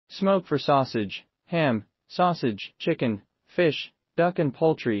Smoke for sausage, ham, sausage, chicken, fish, duck and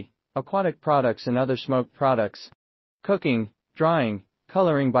poultry, aquatic products and other smoked products. Cooking, drying,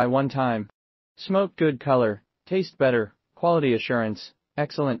 coloring by one time. Smoke good color, taste better, quality assurance,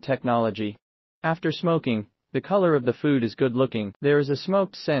 excellent technology. After smoking, the color of the food is good looking. There is a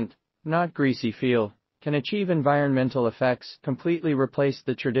smoked scent, not greasy feel, can achieve environmental effects, completely replace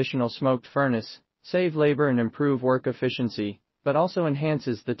the traditional smoked furnace, save labor and improve work efficiency, but also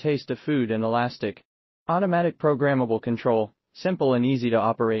enhances the taste of food and elastic. Automatic programmable control, simple and easy to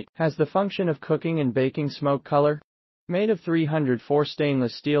operate, has the function of cooking and baking smoke color. Made of 304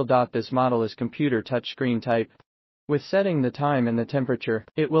 stainless steel. This model is computer touchscreen type. With setting the time and the temperature,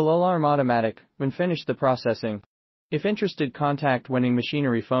 it will alarm automatic when finished the processing. If interested, contact Winning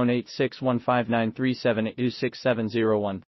Machinery phone 86159378267001.